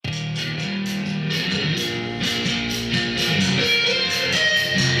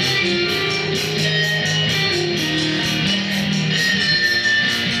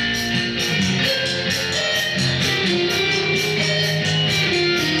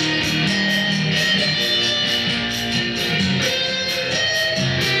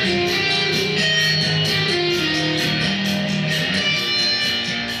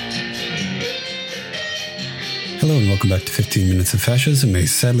Welcome back to 15 Minutes of Fascism, a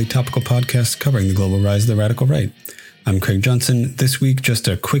sadly topical podcast covering the global rise of the radical right. I'm Craig Johnson. This week, just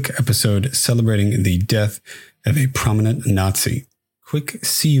a quick episode celebrating the death of a prominent Nazi. Quick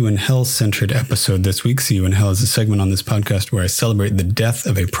See You in Hell-centered episode this week. See You in Hell is a segment on this podcast where I celebrate the death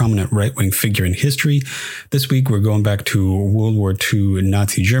of a prominent right-wing figure in history. This week, we're going back to World War II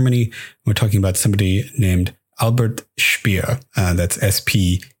Nazi Germany. We're talking about somebody named Albert Speer. That's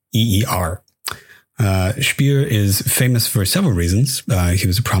S-P-E-E-R. Speer is famous for several reasons. He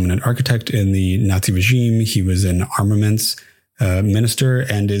was a prominent architect in the Nazi regime. He was an armaments minister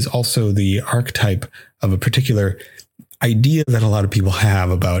and is also the archetype of a particular idea that a lot of people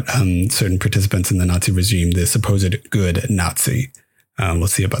have about certain participants in the Nazi regime, the supposed good Nazi. We'll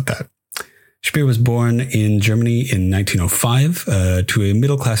see about that. Speer was born in Germany in 1905 to a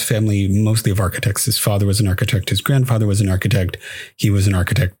middle-class family, mostly of architects. His father was an architect. His grandfather was an architect. He was an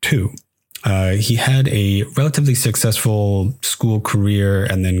architect too. He had a relatively successful school career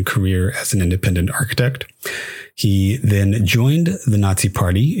and then career as an independent architect. He then joined the Nazi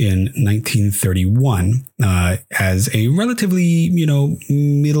Party in 1931 as a relatively,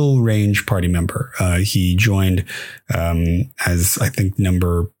 middle-range party member. He joined as, I think,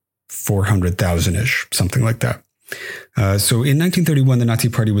 number 400,000-ish, something like that. So in 1931, the Nazi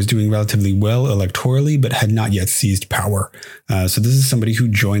Party was doing relatively well electorally, but had not yet seized power. So this is somebody who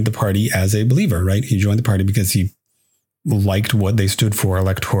joined the party as a believer, right? He joined the party because he liked what they stood for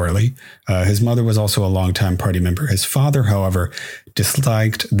electorally. His mother was also a longtime party member. His father, however,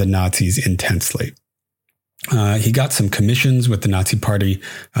 disliked the Nazis intensely. He got some commissions with the Nazi Party,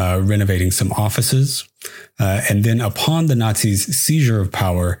 renovating some offices. And then upon the Nazis' seizure of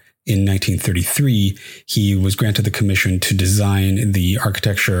power, in 1933, he was granted the commission to design the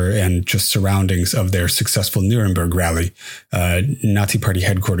architecture and just surroundings of their successful Nuremberg rally. Nazi Party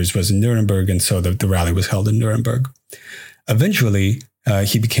headquarters was in Nuremberg, and so the rally was held in Nuremberg. Eventually,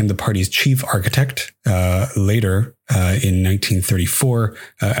 he became the party's chief architect later in 1934,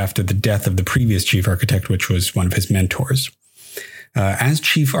 after the death of the previous chief architect, which was one of his mentors. As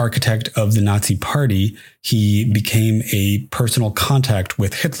chief architect of the Nazi Party, he became a personal contact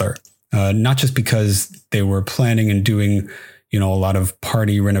with Hitler, not just because they were planning and doing, a lot of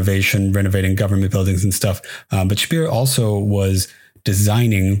party renovating government buildings and stuff, but Speer also was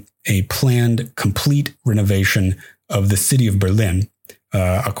designing a planned complete renovation of the city of Berlin,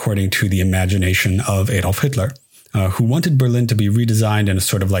 according to the imagination of Adolf Hitler, who wanted Berlin to be redesigned in a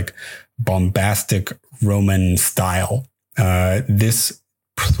sort of like bombastic Roman style. This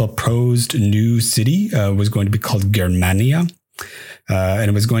proposed new city was going to be called Germania,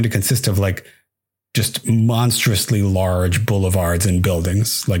 and it was going to consist of just monstrously large boulevards and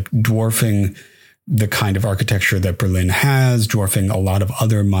buildings, dwarfing the kind of architecture that Berlin has, dwarfing a lot of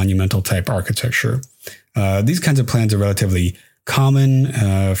other monumental type architecture. These kinds of plans are relatively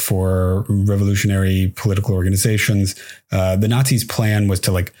common for revolutionary political organizations. The Nazis' plan was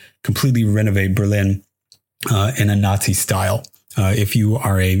to completely renovate Berlin in a Nazi style. If you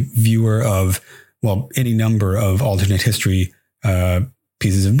are a viewer of, any number of alternate history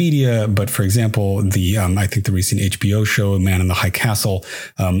pieces of media, but for example, I think the recent HBO show, Man in the High Castle,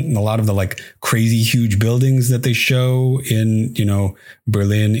 a lot of the crazy huge buildings that they show in,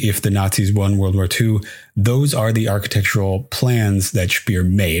 Berlin, if the Nazis won World War II, those are the architectural plans that Speer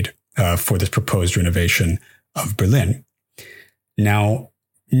made for this proposed renovation of Berlin. Now,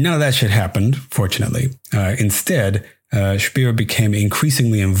 none of that shit happened, fortunately. Instead, Speer became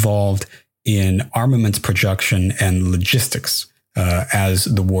increasingly involved in armaments production and logistics as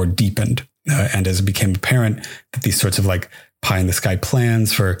the war deepened, and as it became apparent that these sorts of pie-in-the-sky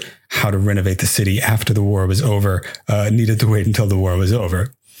plans for how to renovate the city after the war was over needed to wait until the war was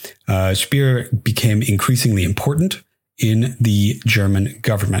over. Speer became increasingly important in the German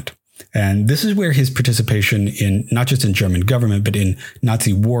government. And this is where his participation in not just in German government, but in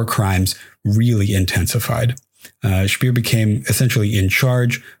Nazi war crimes really intensified. Speer became essentially in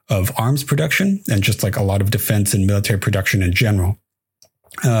charge of arms production and just a lot of defense and military production in general.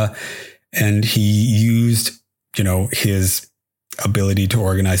 And he used, his ability to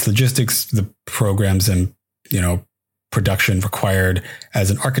organize logistics, the programs and, production required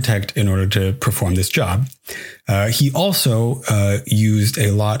as an architect in order to perform this job. He also used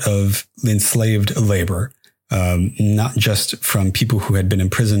a lot of enslaved labor, not just from people who had been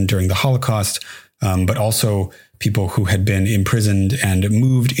imprisoned during the Holocaust, but also people who had been imprisoned and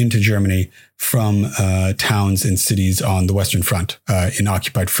moved into Germany from towns and cities on the Western Front in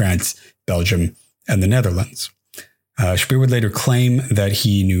occupied France, Belgium, and the Netherlands. Speer would later claim that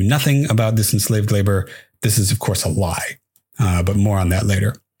he knew nothing about this enslaved labor. This is, of course, a lie, but more on that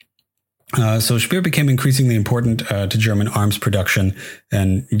later. So Speer became increasingly important to German arms production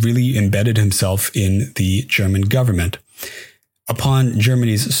and really embedded himself in the German government. Upon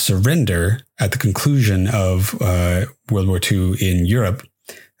Germany's surrender at the conclusion of World War II in Europe,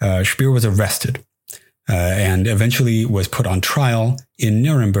 Speer was arrested and eventually was put on trial in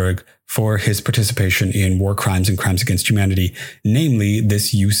Nuremberg for his participation in war crimes and crimes against humanity, namely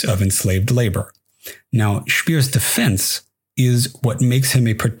this use of enslaved labor. Now, Speer's defense is what makes him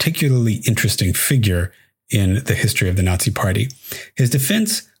a particularly interesting figure in the history of the Nazi Party. His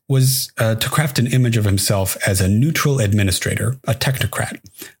defense was to craft an image of himself as a neutral administrator, a technocrat,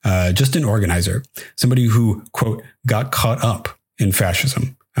 just an organizer, somebody who, quote, got caught up in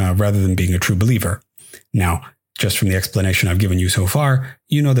fascism rather than being a true believer. Now, just from the explanation I've given you so far,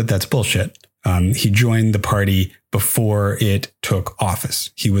 you know that that's bullshit. He joined the party before it took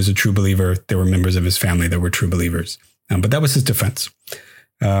office. He was a true believer. There were members of his family that were true believers. But that was his defense.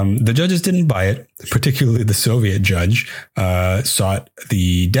 The judges didn't buy it, particularly the Soviet judge sought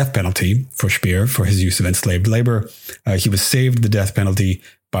the death penalty for Speer for his use of enslaved labor. He was saved the death penalty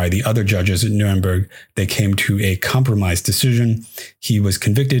by the other judges at Nuremberg. They came to a compromise decision. He was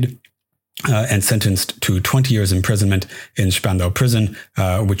convicted and sentenced to 20 years imprisonment in Spandau prison,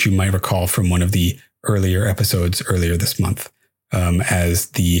 which you might recall from one of the earlier episodes earlier this month,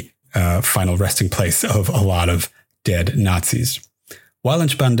 as the final resting place of a lot of dead Nazis. While in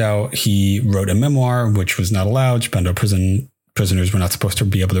Spandau, he wrote a memoir, which was not allowed. Spandau prisoners were not supposed to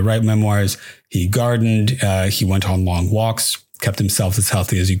be able to write memoirs. He gardened. He went on long walks, kept himself as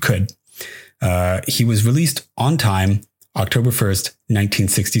healthy as he could. He was released on time, October 1st,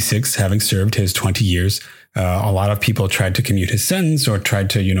 1966, having served his 20 years. A lot of people tried to commute his sentence or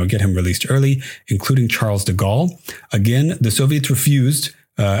tried to, get him released early, including Charles de Gaulle. Again, the Soviets refused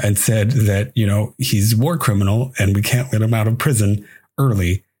and said that, he's a war criminal and we can't let him out of prison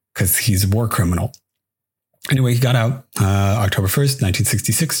early because he's a war criminal. Anyway, he got out October 1st,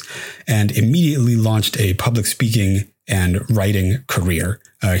 1966, and immediately launched a public speaking and writing career.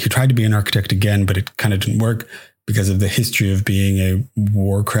 He tried to be an architect again, but it kind of didn't work because of the history of being a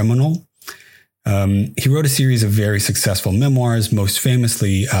war criminal. He wrote a series of very successful memoirs, most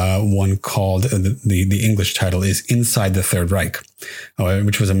famously one called, the English title is Inside the Third Reich,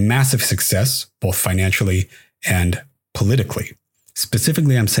 which was a massive success, both financially and politically.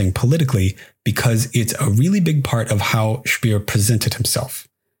 Specifically, I'm saying politically because it's a really big part of how Speer presented himself.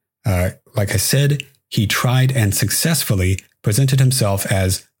 Like I said, he tried and successfully presented himself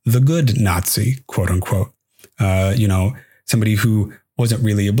as the good Nazi, quote unquote. Somebody who wasn't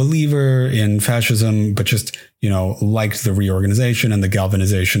really a believer in fascism, but just, liked the reorganization and the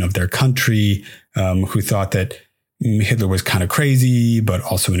galvanization of their country, who thought that Hitler was kind of crazy, but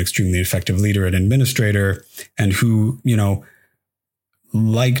also an extremely effective leader and administrator, and who,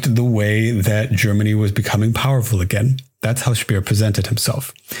 liked the way that Germany was becoming powerful again. That's how Speer presented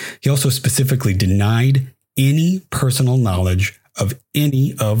himself. He also specifically denied any personal knowledge of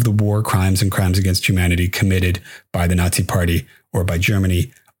any of the war crimes and crimes against humanity committed by the Nazi Party or by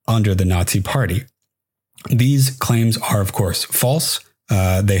Germany under the Nazi Party. These claims are, of course, false.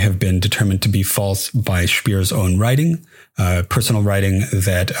 They have been determined to be false by Speer's own writing, personal writing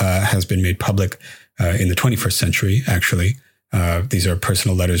that has been made public in the 21st century, actually. These are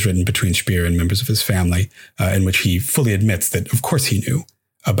personal letters written between Speer and members of his family, in which he fully admits that, of course, he knew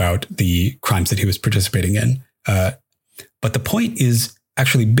about the crimes that he was participating in. But the point is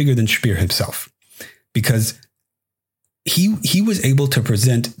actually bigger than Speer himself, because he was able to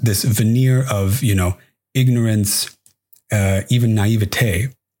present this veneer of, ignorance, even naivete.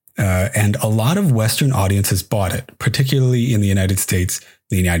 And a lot of Western audiences bought it, particularly in the United States,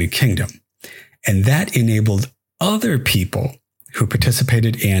 the United Kingdom. And that enabled other people who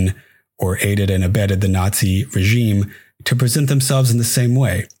participated in or aided and abetted the Nazi regime to present themselves in the same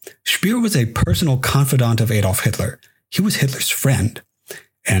way. Speer was a personal confidant of Adolf Hitler. He was Hitler's friend.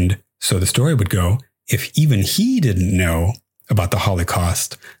 And so the story would go, if even he didn't know about the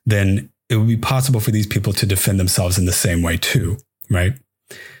Holocaust, then it would be possible for these people to defend themselves in the same way too, right?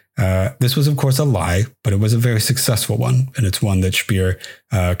 This was, of course, a lie, but it was a very successful one. And it's one that Speer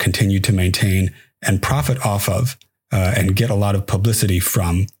continued to maintain and profit off of and get a lot of publicity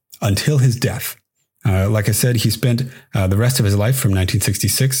from until his death. Like I said, he spent the rest of his life from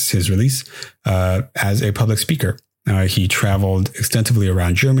 1966, his release, as a public speaker. He traveled extensively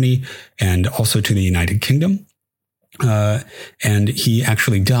around Germany and also to the United Kingdom. And he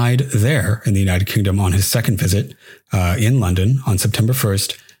actually died there in the United Kingdom on his second visit in London on September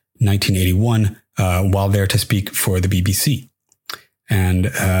 1st, 1981, while there to speak for the BBC. And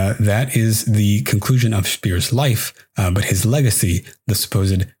that is the conclusion of Speer's life, but his legacy, the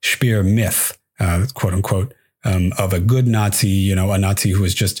supposed Speer myth, quote unquote, of a good Nazi, a Nazi who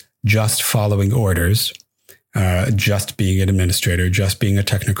was just following orders, just being an administrator, just being a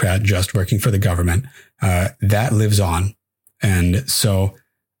technocrat, just working for the government, that lives on. And so,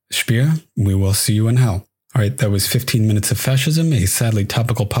 Speer, we will see you in hell. All right, that was 15 Minutes of Fascism, a sadly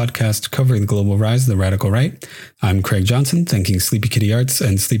topical podcast covering the global rise of the radical right. I'm Craig Johnson, thanking Sleepy Kitty Arts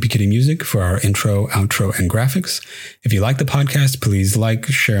and Sleepy Kitty Music for our intro, outro, and graphics. If you like the podcast, please like,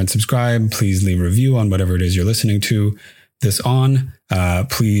 share, and subscribe. Please leave a review on whatever it is you're listening to this on.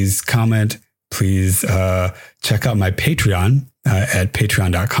 Please comment. Please check out my Patreon at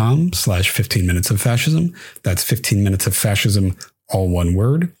patreon.com/15 Minutes of Fascism. That's 15 Minutes of Fascism, all one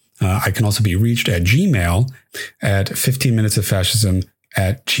word. I can also be reached at Gmail at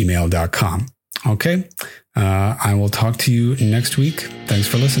 15minutesofascism@gmail.com. Okay. I will talk to you next week. Thanks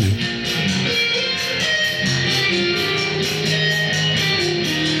for listening.